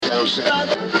This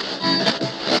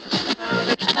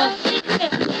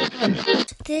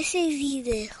is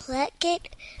the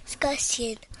Eclectic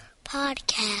Discussion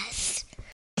Podcast.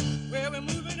 Well, we're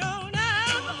moving on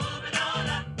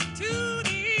now to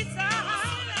the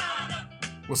side.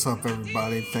 What's up,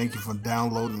 everybody? Thank you for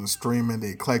downloading and streaming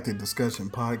the Eclectic Discussion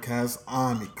Podcast.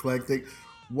 I'm Eclectic.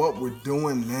 What we're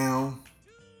doing now,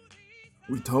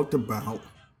 we talked about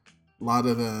a lot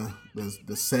of the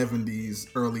 70s,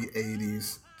 early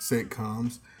 80s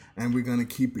sitcoms, and we're going to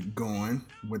keep it going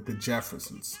with the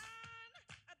Jeffersons.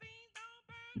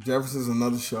 Jeffersons is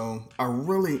another show. I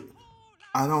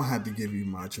don't have to give you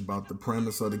much about the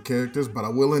premise or the characters, but I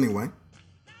will anyway.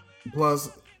 Plus,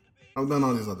 I've done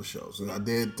all these other shows. I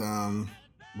did,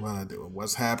 what I do?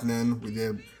 What's Happening? We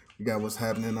got What's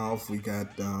Happening off. We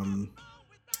got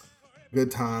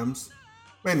Good Times.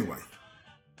 Anyway,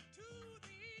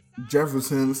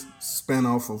 Jeffersons spin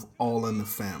off of All in the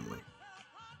Family.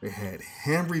 They had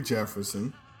Henry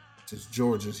Jefferson, which is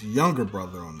George's younger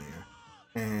brother, on there.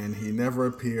 And he never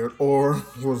appeared or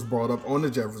was brought up on the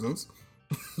Jeffersons.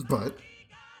 But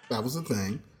that was a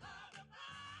thing.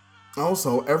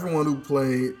 Also, everyone who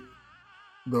played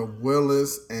the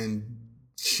Willis and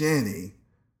Jenny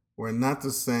were not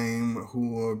the same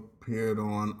who appeared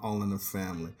on All in the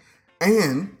Family.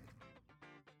 And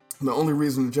the only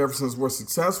reason the Jeffersons were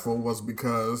successful was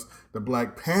because the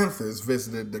Black Panthers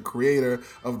visited the creator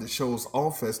of the show's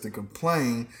office to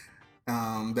complain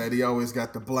that he always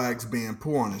got the blacks being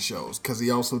poor on the shows, because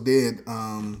he also did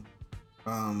Good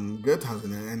Times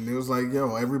in there, and it was like,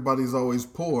 yo, everybody's always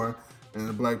poor, and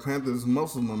the Black Panthers,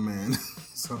 most of them, man.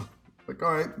 So, like,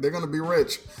 all right, they're gonna be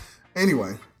rich.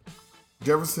 Anyway,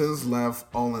 Jeffersons left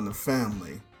All in the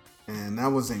Family, and that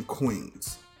was in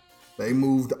Queens. They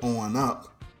moved on up.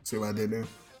 See what I did there?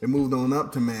 They moved on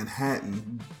up to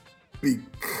Manhattan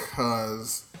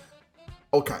because,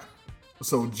 okay,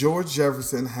 so George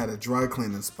Jefferson had a dry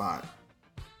cleaning spot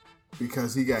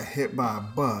because he got hit by a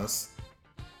bus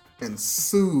and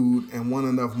sued and won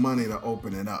enough money to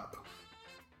open it up.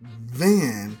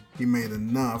 Then he made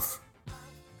enough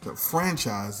to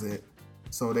franchise it,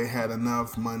 so they had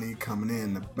enough money coming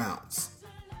in to bounce.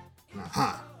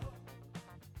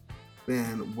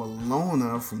 Then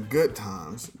Walona from Good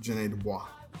Times, Janae Dubois,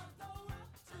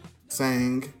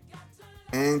 sang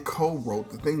and co-wrote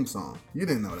the theme song. You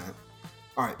didn't know that.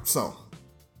 All right, so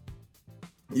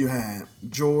you had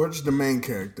George, the main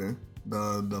character,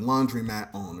 the laundromat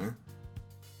owner,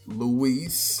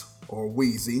 Louise, or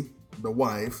Wheezy, the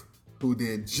wife, who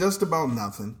did just about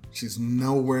nothing. She's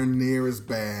nowhere near as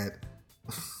bad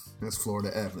as Florida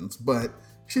Evans, but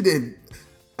she did,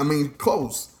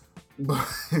 close. But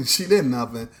she did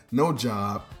nothing, no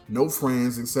job, no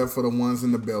friends except for the ones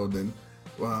in the building.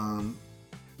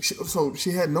 So she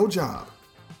had no job.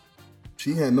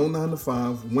 She had no 9 to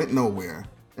 5, went nowhere,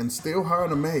 and still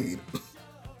hired a maid,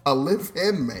 a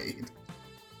live-in maid.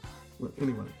 But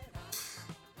anyway,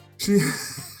 she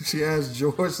asked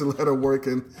George to let her work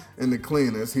in the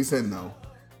cleaners. He said no,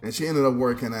 and she ended up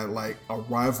working at like a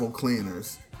rival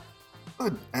cleaners.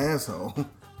 An asshole,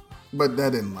 but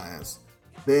that didn't last.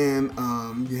 Then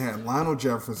you had Lionel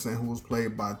Jefferson, who was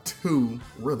played by 3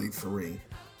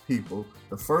 people.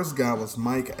 The first guy was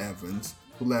Mike Evans,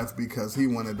 who left because he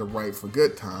wanted to write for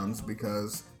Good Times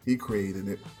because he created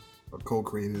it, or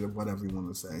co-created it, whatever you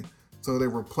want to say. So they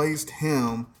replaced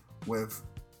him with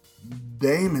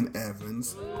Damon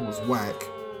Evans, who was whack.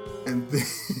 And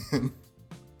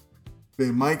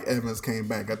then Mike Evans came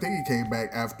back. I think he came back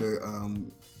after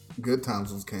Good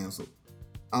Times was canceled.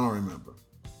 I don't remember.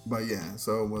 But yeah,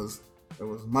 so it was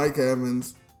Mike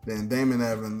Evans, then Damon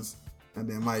Evans, and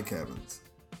then Mike Evans.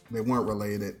 They weren't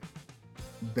related.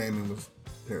 Damon was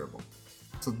terrible.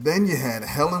 So then you had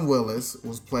Helen Willis,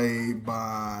 was played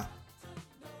by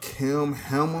Kim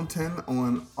Hamilton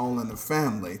on All in the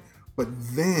Family. But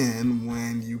then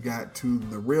when you got to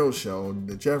the real show,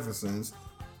 The Jeffersons,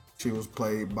 she was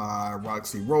played by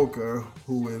Roxy Roker,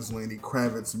 who is Lenny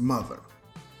Kravitz's mother.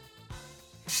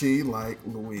 She, like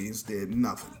Louise, did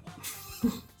nothing.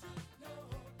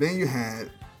 Then you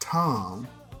had Tom.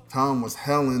 Tom was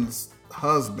Helen's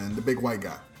husband, the big white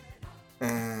guy.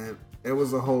 And it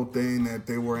was a whole thing that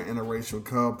they were an interracial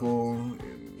couple.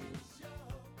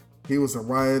 He was a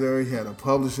writer. He had a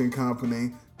publishing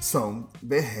company. So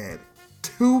they had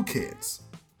 2 kids.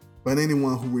 But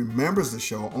anyone who remembers the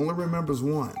show only remembers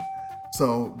one.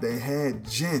 So they had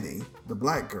Jenny, the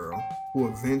black girl, who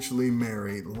eventually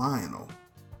married Lionel.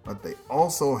 But they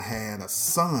also had a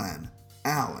son,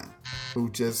 Alan, who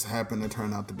just happened to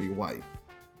turn out to be white.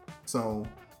 So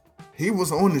he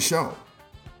was on the show.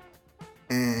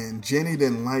 And Jenny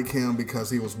didn't like him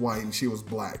because he was white and she was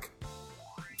black.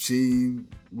 She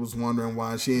was wondering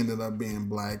why she ended up being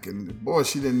black, and boy,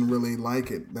 she didn't really like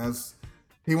it.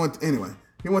 He went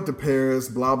to Paris,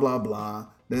 blah blah blah.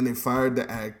 Then they fired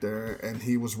the actor, and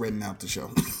he was written out the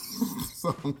show.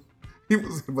 So he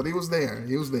was there.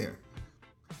 He was there.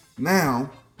 Now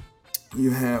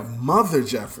you have Mother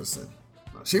Jefferson.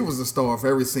 She was the star of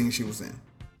every scene she was in.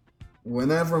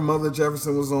 Whenever Mother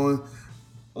Jefferson was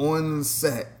on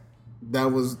set,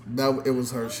 it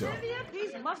was her show.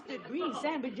 These mustard green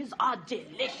sandwiches are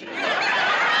delicious.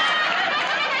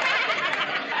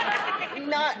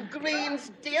 Not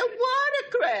greens, dear,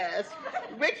 watercress.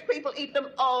 Rich people eat them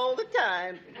all the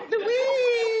time.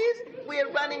 Louise, we're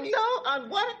running low on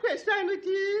watercress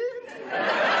sandwiches.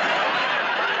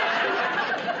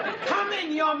 Come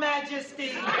in, Your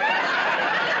Majesty.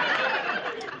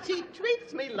 She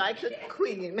treats me like a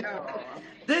queen.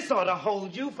 This ought to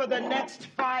hold you for the next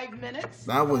 5 minutes.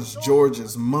 That was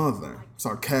George's mother,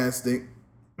 sarcastic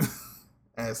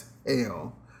as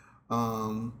hell.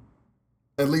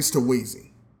 At least to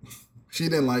Weezy. She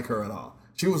didn't like her at all.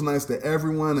 She was nice to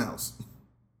everyone else.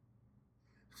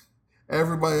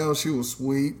 Everybody else, she was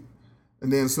sweet.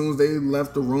 And then as soon as they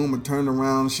left the room and turned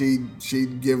around,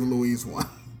 she'd give Louise one.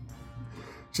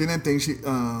 She didn't think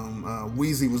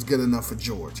Weezy was good enough for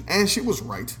George. And she was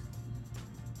right.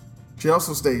 She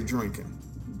also stayed drinking.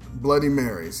 Bloody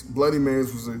Marys. Bloody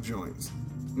Marys was her joints.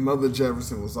 Mother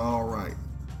Jefferson was all right.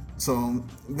 So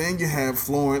then you have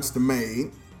Florence the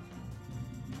maid,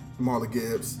 Marla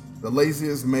Gibbs, the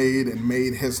laziest maid in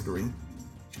maid history.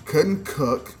 She couldn't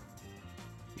cook.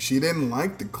 She didn't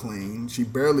like to clean. She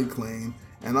barely cleaned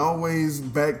and always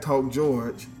backtalked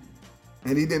George.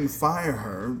 And he didn't fire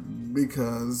her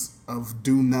because of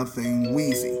do-nothing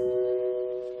Weezy.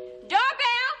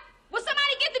 Doorbell! Will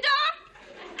somebody get the door?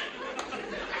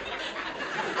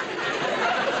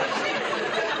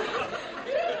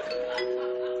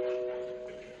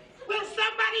 Will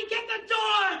somebody get the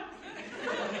door?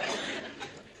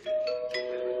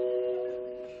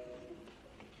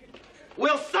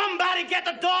 Will somebody get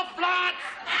the door, Florence?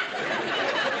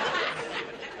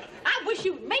 I wish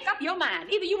you'd make up your mind.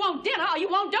 Either you want dinner or you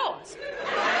want doors.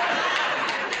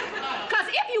 Because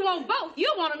if you want both,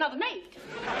 you'll want another maid.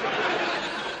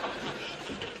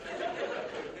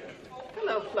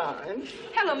 Hello, Florence.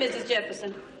 Hello, Mrs.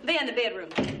 Jefferson. They're in the bedroom.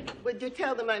 Would you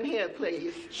tell them I'm here,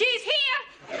 please? She's here!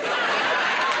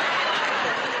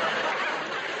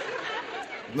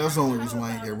 That's the only reason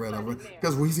why I get rid of her.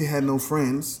 Because Weezy had no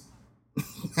friends.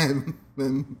 And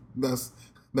that's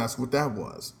what that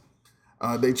was.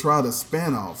 They tried a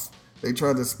spin-off. They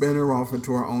tried to spin her off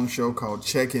into her own show called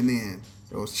Checking In.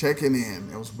 It was Checking In.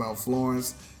 It was about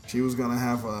Florence. She was going to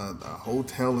have a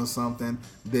hotel or something.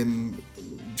 Then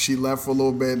she left for a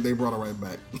little bit. They brought her right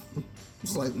back.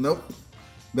 It's like, nope.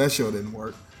 That show didn't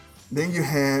work. Then you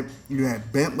had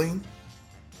Bentley.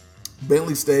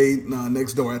 Bentley stayed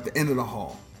next door at the end of the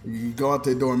hall. You go out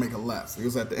the door and make a left. He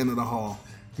was at the end of the hall.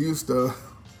 He used to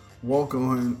walk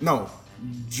on... No,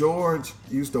 George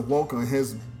used to walk on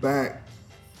his back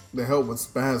to help with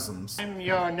spasms. I'm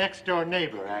your next door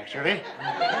neighbor, actually.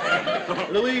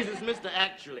 Louise is Mr.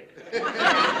 Actually.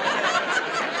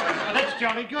 That's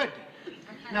jolly good.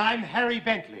 Now, I'm Harry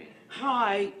Bentley.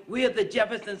 Hi, we're the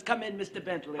Jeffersons. Come in, Mr.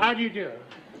 Bentley. How do you do?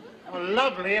 A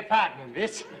lovely apartment,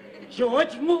 this.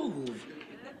 George, move.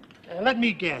 Let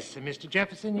me guess, Mr.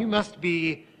 Jefferson, you must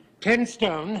be 10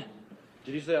 stone.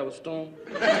 Did you say I was stoned?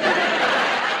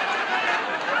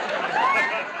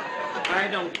 I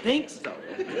don't think so.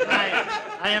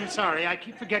 I am sorry. I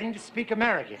keep forgetting to speak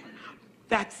American.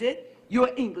 That's it?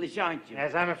 You're English, aren't you?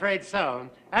 Yes, I'm afraid so.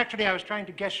 Actually, I was trying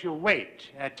to guess your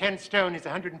weight. 10 stone is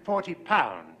 140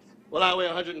 pounds. Well, I weigh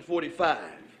 145.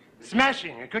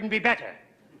 Smashing. It couldn't be better.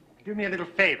 Do me a little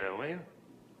favor, will you?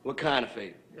 What kind of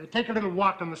favor? Take a little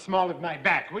walk on the small of my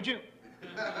back, would you?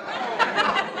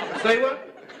 Say what?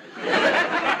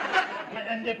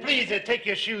 And please take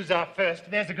your shoes off first.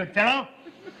 There's a good fellow.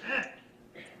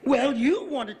 Well, you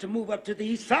wanted to move up to the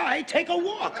east side. Take a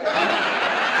walk.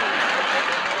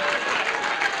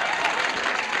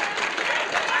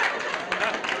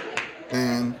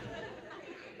 And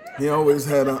he always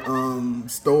had a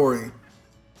story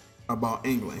about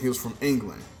England. He was from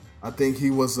England. I think he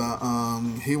was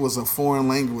a foreign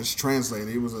language translator.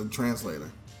 He was a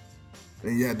translator.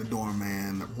 Then you had the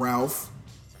doorman, Ralph.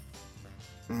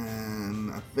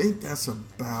 And I think that's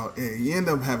about it. You end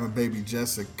up having baby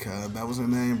Jessica. That was her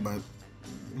name, but...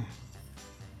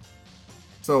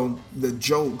 So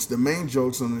the main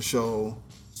jokes on the show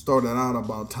started out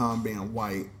about Tom being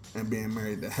white and being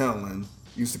married to Helen.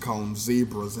 Used to call them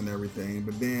zebras and everything.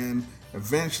 But then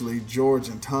Eventually, George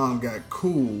and Tom got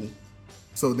cool,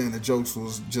 so then the jokes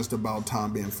was just about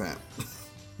Tom being fat.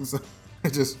 So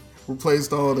it just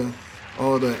replaced all the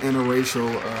interracial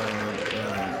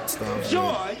stuff.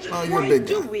 George, why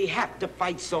do we have to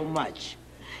fight so much?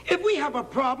 If we have a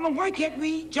problem, why can't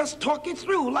we just talk it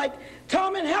through like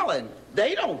Tom and Helen?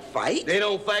 They don't fight. They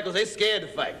don't fight because they're scared to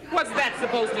fight. What's that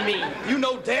supposed to mean? You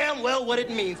know damn well what it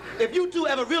means. If you two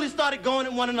ever really started going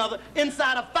at one another,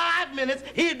 inside of 5 minutes,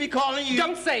 he'd be calling you...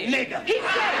 Don't say it. Nigga. He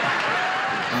said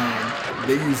it.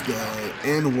 They used the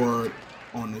N-word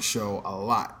on the show a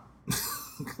lot.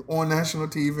 On national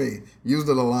TV. Used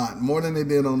it a lot. More than they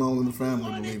did on All in the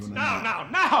Family, believe it or not.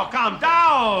 Now, calm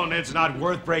down. It's not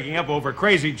worth breaking up over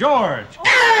Crazy George.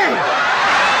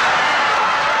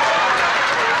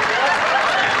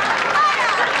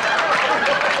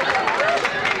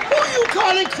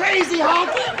 Calling crazy,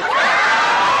 honky?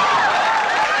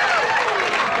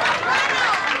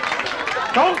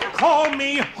 Don't call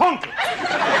me honky.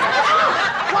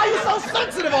 Why are you so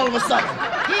sensitive all of a sudden?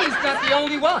 He's not the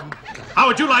only one. How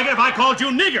would you like it if I called you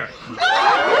nigger? You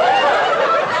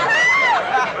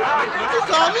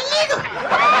call me nigger.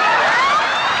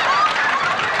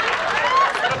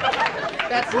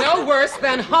 That's no worse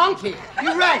than honky.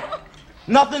 You're right.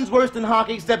 Nothing's worse than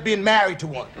honky except being married to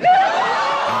one.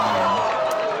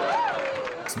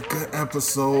 Some good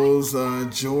episodes.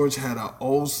 George had an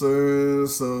ulcer,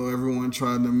 so everyone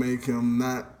tried to make him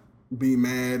not be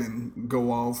mad and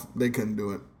go off. They couldn't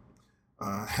do it.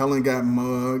 Helen got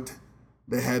mugged.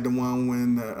 They had the one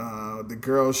when the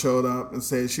girl showed up and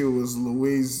said she was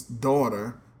Louise's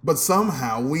daughter, but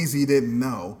somehow Weezy didn't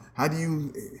know. How do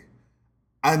you...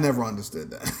 I never understood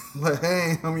that. Like,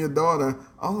 hey, I'm your daughter.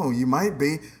 Oh, you might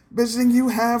be. Bitch, then you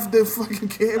have the fucking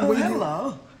kid. Oh,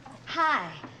 hello.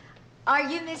 Hi. Are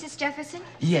you Mrs. Jefferson?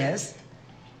 Yes.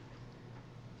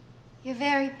 You're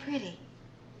very pretty.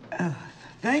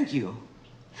 Thank you.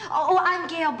 Oh, I'm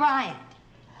Gail Bryant.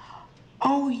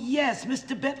 Oh, yes,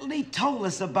 Mr. Bentley told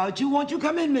us about you. Won't you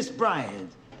come in, Miss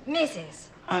Bryant? Mrs.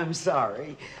 I'm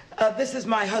sorry. This is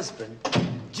my husband.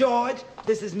 George,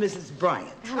 this is Mrs.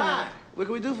 Bryant. Hi. What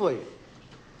can we do for you?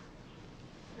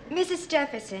 Mrs.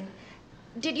 Jefferson,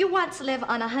 did you once live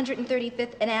on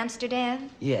 135th in Amsterdam?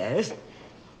 Yes.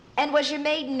 And was your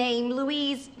maiden name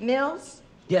Louise Mills?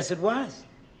 Yes, it was.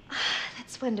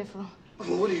 That's wonderful.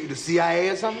 What are you, the CIA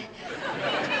or something?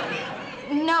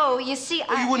 No, you see,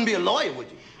 Well, you wouldn't be a lawyer, would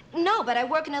you? No, but I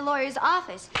work in a lawyer's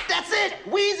office. That's it.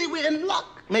 Wheezy, we're in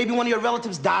luck. Maybe one of your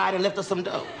relatives died and left us some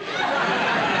dough.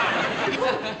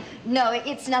 No,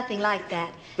 it's nothing like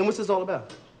that. Then what's this all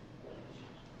about?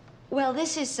 Well,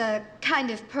 this is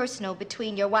kind of personal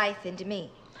between your wife and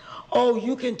me. Oh,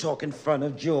 you can talk in front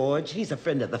of George. He's a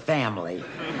friend of the family.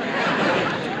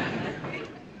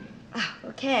 Oh,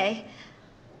 okay.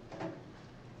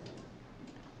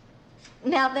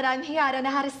 Now that I'm here, I don't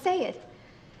know how to say it.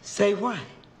 Say what?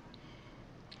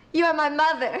 You're my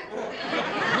mother.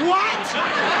 What?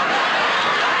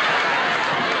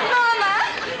 Mama!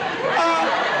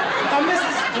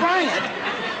 Mrs.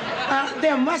 Bryant,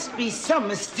 there must be some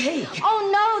mistake. Oh,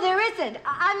 no, there isn't.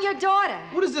 I'm your daughter.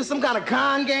 What is this, some kind of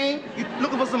con game? You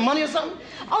looking for some money or something?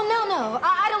 Oh, no.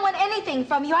 I don't want anything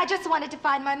from you. I just wanted to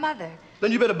find my mother.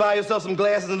 Then you better buy yourself some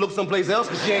glasses and look someplace else,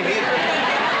 because she ain't here.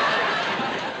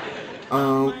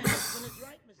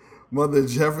 Mother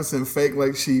Jefferson faked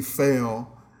like she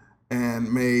fell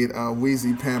and made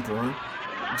Wheezy pamper her.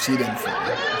 She didn't fall.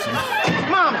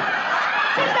 Mama!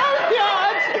 Hello,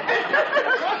 George!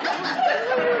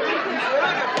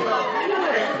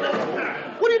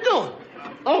 What are you doing?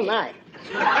 Oh, my.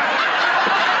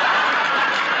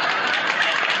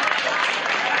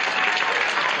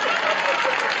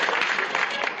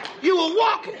 You were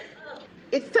walking.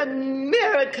 It's a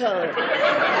miracle.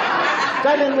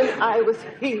 Suddenly, I was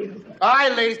healed. All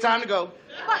right, ladies, time to go.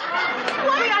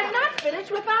 Why I'm not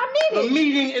finished with our meeting? The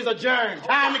meeting is adjourned.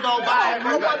 Time to go. Bye.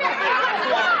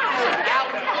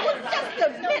 Just a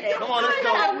minute. Come on, let's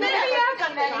go.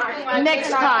 Next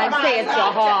time, say it's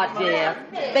your heart, dear.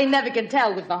 They never can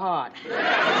tell with the heart. It's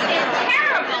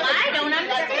terrible. I don't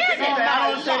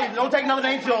understand it. Don't take another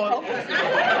name, yours.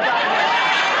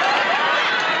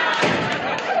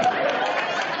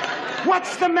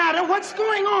 What's the matter? What's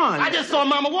going on? I just saw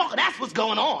Mama Walker. That's what's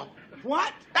going on.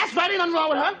 What? That's right. Ain't nothing wrong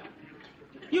with her.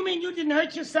 You mean you didn't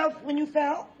hurt yourself when you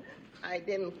fell? I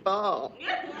didn't fall.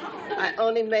 I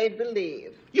only made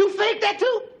believe. You faked that,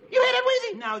 too? You hear that,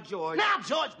 Weezy? Now, George.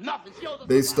 Nothing.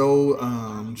 They stole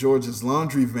George's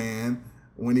laundry van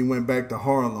when he went back to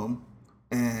Harlem.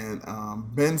 And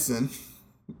Benson,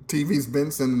 TV's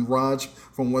Benson and Raj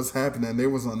from What's Happening, they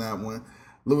was on that one.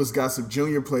 Louis Gossett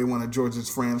Jr. played one of George's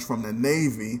friends from the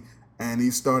Navy, and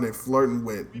he started flirting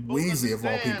with Wheezy, of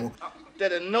all people.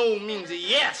 That a no means a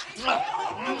yes.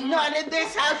 None in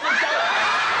this house is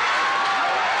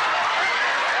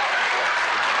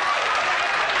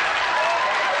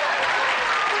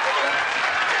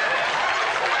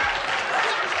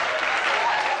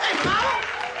Hey, Mama,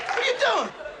 what are you doing?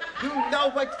 You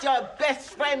know what your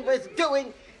best friend was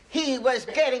doing? He was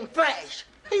getting fresh.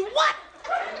 He what?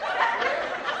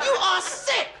 You are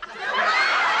sick.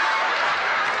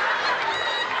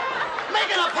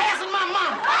 Making a pass at my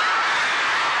mama.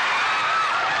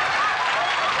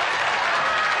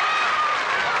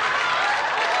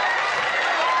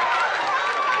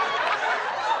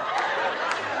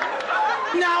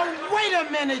 Now, wait a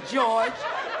minute, George.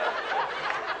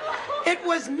 It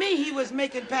was me he was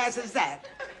making passes at.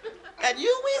 At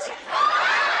you, Weezy?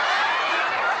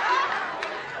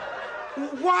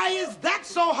 Why is that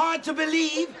so hard to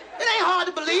believe? It ain't hard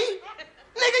to believe.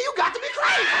 Nigga, you got to be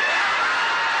crazy.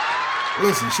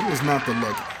 Listen, she was not the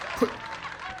lucky.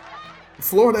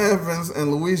 Florida Evans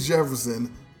and Louise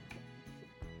Jefferson,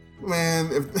 man,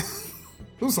 if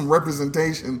there was some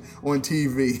representation on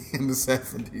TV in the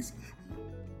 70s.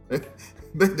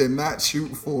 They did not shoot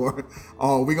for,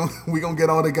 oh, we gonna get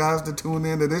all the guys to tune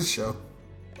in to this show.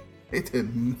 They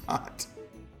did not.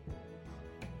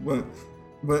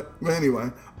 But anyway,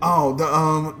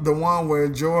 the one where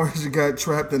George got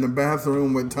trapped in the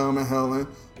bathroom with Tom and Helen.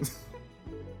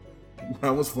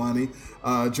 That was funny.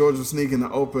 George was sneaking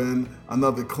to open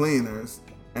another cleaner's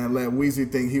and let Wheezy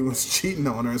think he was cheating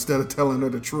on her instead of telling her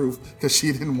the truth because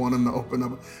she didn't want him to open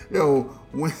up. Yo,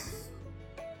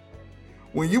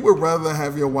 when you would rather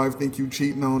have your wife think you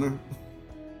cheating on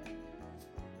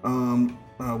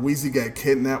her. Wheezy got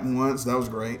kidnapped once. That was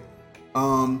great.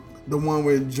 The one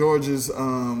where George's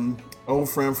old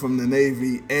friend from the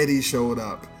Navy, Eddie, showed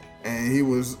up, and he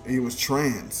was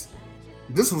trans.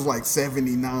 This was like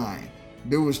 79.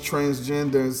 Dude was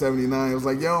transgender in 79. It was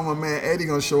like, yo, my man Eddie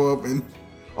gonna show up, and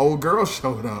old girl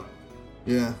showed up.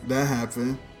 Yeah, that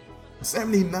happened.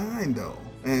 79 though,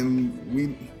 and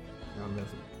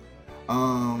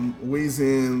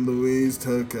Weezy and Louise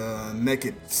took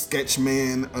Naked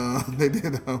Sketchman. They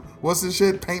did what's this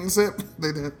shit? Paint and sip.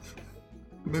 They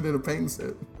did a paint and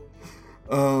sip.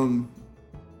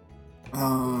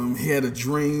 He had a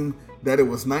dream that it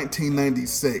was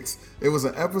 1996. It was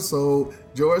an episode.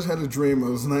 George had a dream. It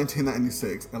was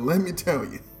 1996, and let me tell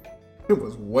you, it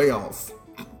was way off.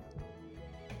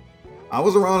 I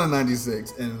was around in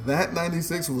 96, and that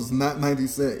 96 was not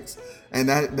 96. And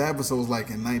that episode was like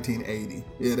in 1980.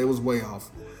 Yeah, that was way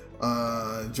off.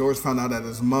 George found out that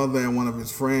his mother and one of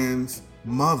his friends'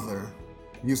 mother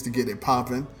used to get it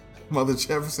popping. Mother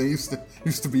Jefferson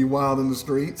used to be wild in the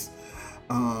streets.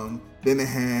 Then they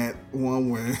had one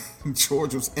where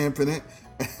George was imping it.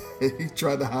 He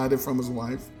tried to hide it from his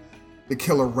wife. The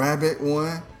Killer Rabbit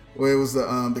one, where it was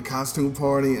the costume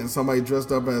party and somebody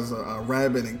dressed up as a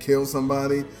rabbit and killed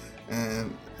somebody,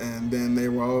 and then they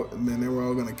were all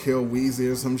gonna kill Wheezy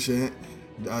or some shit.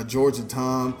 George and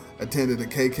Tom attended a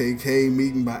KKK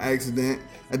meeting by accident,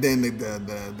 and then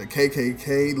the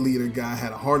KKK leader guy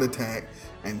had a heart attack,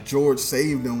 and George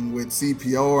saved him with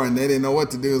CPR, and they didn't know what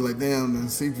to do. It was like, damn, the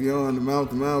CPR in the mouth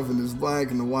to mouth, and there's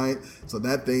black and the white. So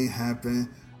that thing happened.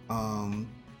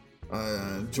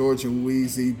 George and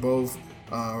Wheezy both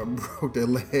broke their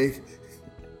leg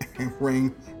and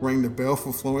rang the bell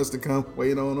for Florence to come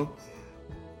wait on them.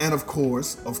 And of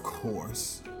course,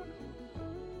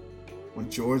 when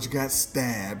George got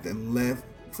stabbed and left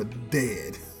for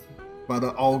dead by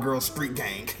the all-girl street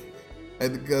gang,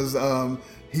 because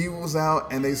he was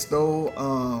out and they stole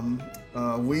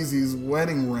Wheezy's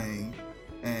wedding ring,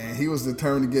 and he was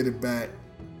determined to get it back.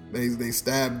 They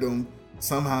stabbed him.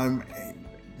 Somehow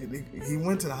he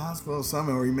went to the hospital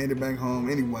somehow, or he made it back home.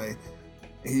 Anyway,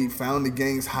 he found the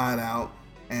gang's hideout,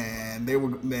 and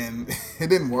then it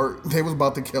didn't work. They was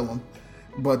about to kill him,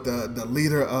 but the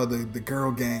leader of the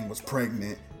girl gang was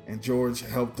pregnant, and George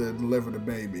helped her deliver the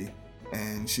baby,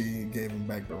 and she gave him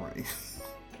back the ring.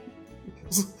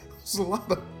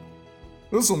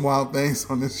 There's some wild things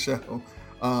on this show.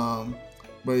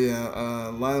 But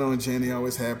yeah, Lionel and Jenny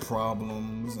always had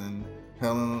problems, and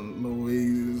Helen and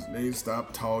Louise, they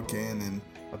stopped talking, and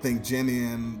I think Jenny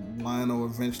and Lionel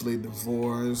eventually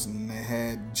divorced, and they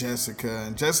had Jessica,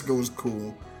 and Jessica was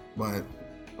cool, but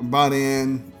by the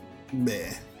end,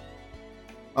 meh.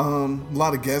 A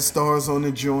lot of guest stars on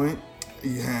the joint.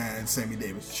 You had Sammy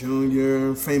Davis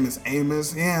Jr., Famous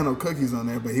Amos. He had no cookies on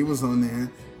there, but he was on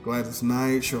there. Gladys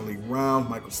Knight, Shirley Ralph,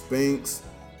 Michael Spinks.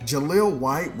 Jaleel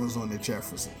White was on the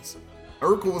Jeffersons.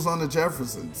 Urkel was on the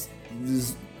Jeffersons.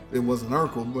 it wasn't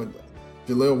Urkel, but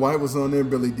Jaleel White was on there.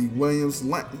 Billy D. Williams,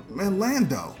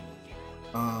 Lando.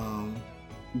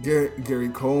 Gary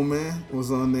Coleman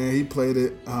was on there. He played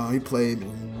it. He played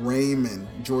Raymond,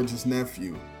 George's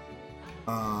nephew.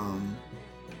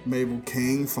 Mabel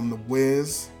King from The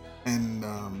Wiz and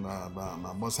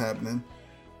What's Happening,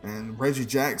 and Reggie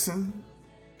Jackson.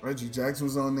 Reggie Jackson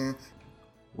was on there.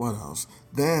 What else?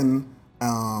 Then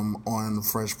on The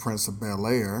Fresh Prince of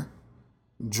Bel-Air,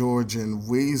 George and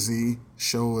Wheezy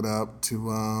showed up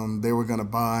to. They were gonna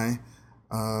buy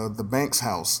the Banks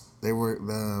house.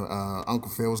 Uncle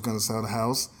Phil was gonna sell the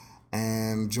house,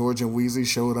 and George and Wheezy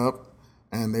showed up,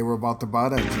 and they were about to buy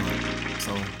that joint.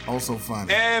 So also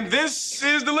funny. And this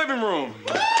is the living room.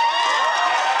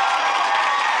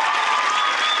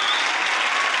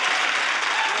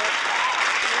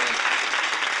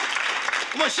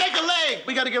 Come on, shake a leg.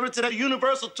 We got to get rid of that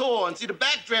Universal tour and see the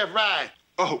backdraft ride.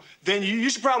 Oh, then you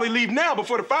should probably leave now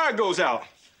before the fire goes out.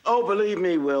 Oh, believe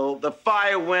me, Will, the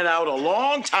fire went out a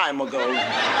long time ago.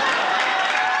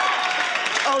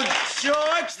 Oh,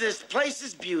 George, this place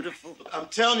is beautiful. I'm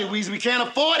telling you, Weezy, we can't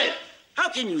afford it. How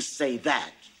can you say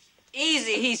that?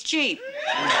 Easy, he's cheap.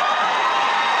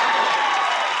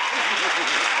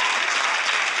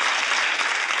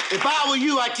 If I were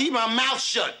you, I'd keep my mouth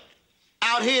shut.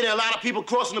 Out here, there are a lot of people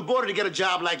crossing the border to get a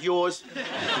job like yours.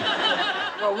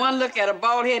 Well, one look at a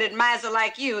bald-headed miser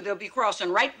like you, they'll be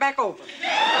crossing right back over.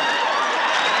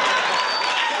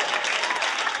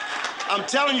 I'm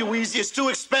telling you, Weezy, it's too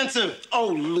expensive. Oh,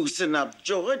 loosen up,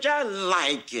 George. I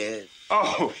like it.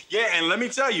 Oh, yeah, and let me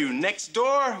tell you, next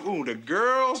door, ooh, the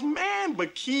girls, man,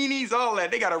 bikinis, all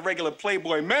that. They got a regular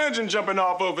Playboy mansion jumping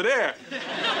off over there.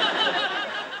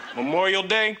 Memorial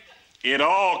Day, it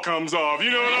all comes off.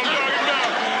 You know what I'm talking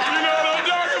about? You know what I'm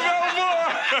talking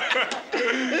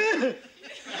about, boy?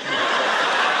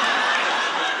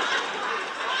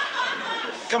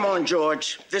 Come on,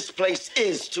 George. This place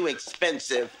is too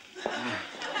expensive.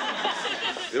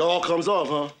 It all comes off,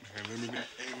 huh?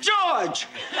 George!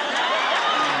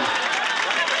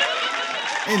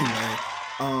 Anyway,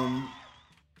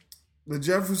 the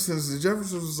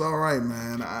Jeffersons was all right,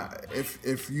 man.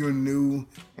 If you're new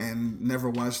and never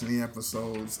watched any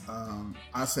episodes,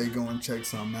 I say go and check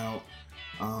some out.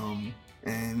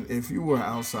 And if you were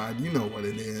outside, you know what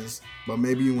it is. But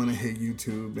maybe you want to hit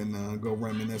YouTube and go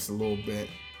reminisce a little bit.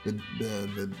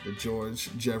 The George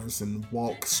Jefferson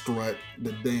walk, strut,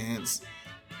 the dance,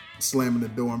 slamming the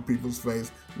door in people's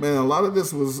face. Man, a lot of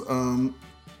this was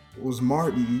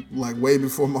Martin, like way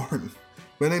before Martin.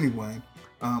 But anyway,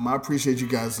 I appreciate you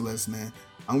guys listening.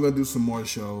 I'm gonna do some more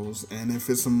shows, and if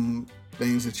it's some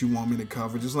things that you want me to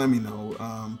cover, just let me know.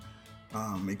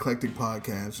 Eclectic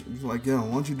podcast. Like, yo,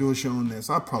 why don't you do a show on this?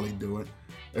 I'll probably do it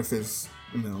if it's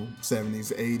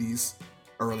 70s, 80s,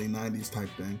 early 90s type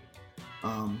thing.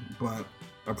 But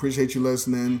I appreciate you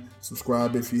listening.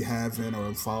 Subscribe if you haven't,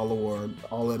 or follow, or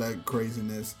all of that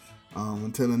craziness.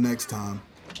 Until the next time,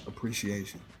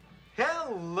 appreciation.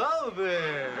 Hello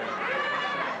there.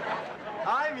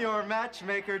 I'm your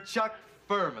matchmaker, Chuck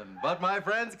Furman, but my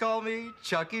friends call me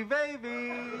Chucky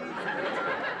Baby.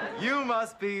 You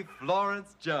must be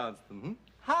Florence Johnston.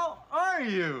 How are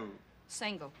you?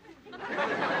 Single. Oh,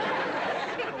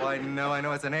 I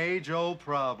know. It's an age-old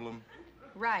problem.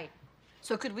 Right.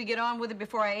 So could we get on with it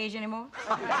before I age anymore?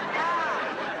 All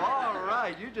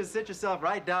right, you just sit yourself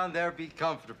right down there, be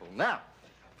comfortable. Now,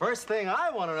 first thing I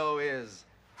want to know is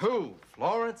who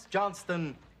Florence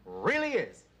Johnston really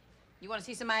is. You want to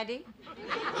see some ID?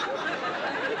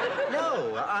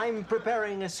 No, I'm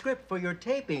preparing a script for your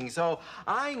taping, so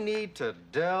I need to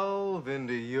delve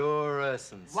into your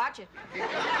essence. Watch it.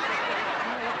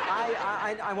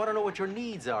 I want to know what your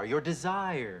needs are, your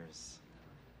desires.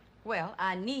 Well,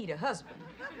 I need a husband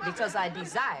because I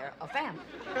desire a family.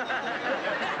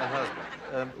 A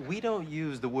husband. We don't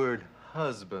use the word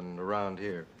husband around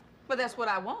here. But that's what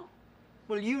I want.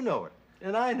 Well, you know it,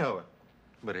 and I know it.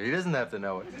 But he doesn't have to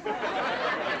know it.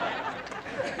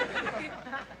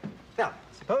 Now,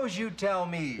 suppose you tell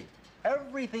me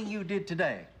everything you did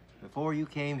today before you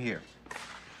came here.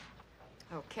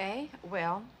 Okay,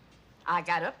 well, I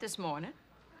got up this morning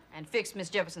and fixed Miss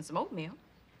Jefferson some oatmeal.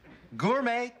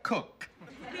 Gourmet cook.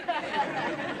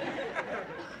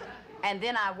 And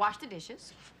then I washed the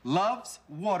dishes. Loves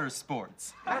water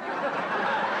sports. Then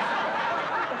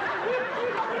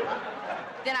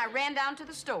I ran down to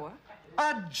the store.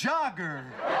 A jogger.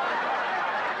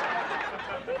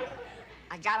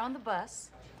 I got on the bus,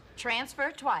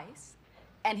 transferred twice,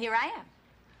 and here I am.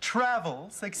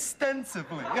 Travels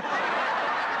extensively. Hey,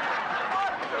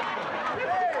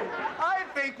 I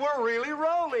think we're really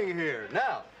rolling here.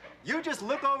 Now, You just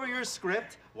look over your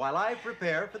script while I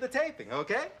prepare for the taping,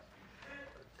 okay?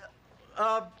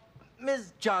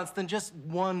 Ms. Johnston, just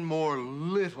one more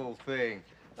little thing.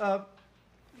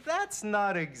 That's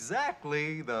not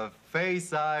exactly the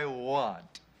face I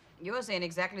want. Yours ain't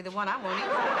exactly the one I want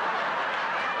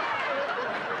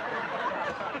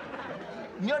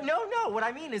either. No. What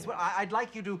I mean is, I'd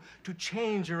like you to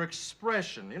change your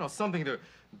expression. You know, something to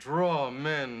draw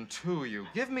men to you.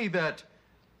 Give me that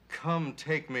 "come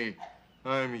take me,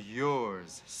 I'm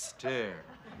yours" stare.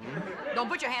 Hmm? Don't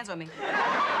put your hands on me.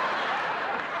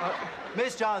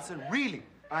 Miss Johnson, really,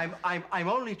 I'm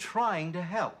only trying to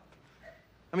help.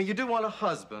 I mean, you do want a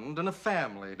husband and a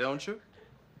family, don't you?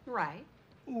 Right.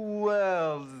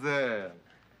 Well, then,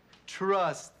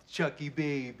 trust Chucky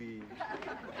baby.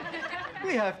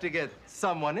 We have to get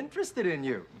someone interested in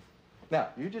you. Now,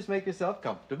 you just make yourself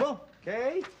comfortable,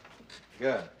 okay?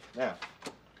 Good. Now,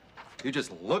 you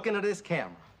just look into this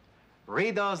camera,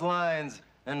 read those lines,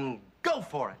 and go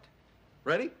for it.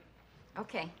 Ready?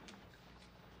 Okay.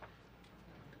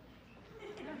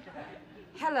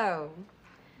 Hello.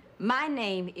 My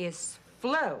name is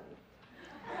Flo,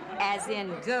 as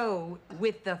in go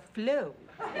with the flow.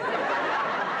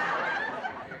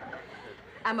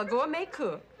 I'm a gourmet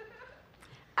cook.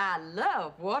 I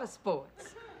love water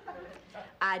sports.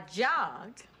 I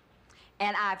jog,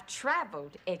 and I've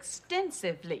traveled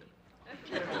extensively.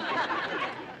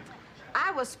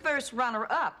 I was first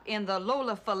runner-up in the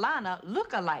Lola Falana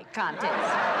look-alike contest.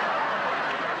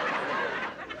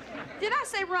 Did I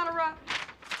say runner-up?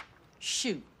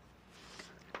 Shoot.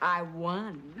 I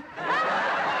won.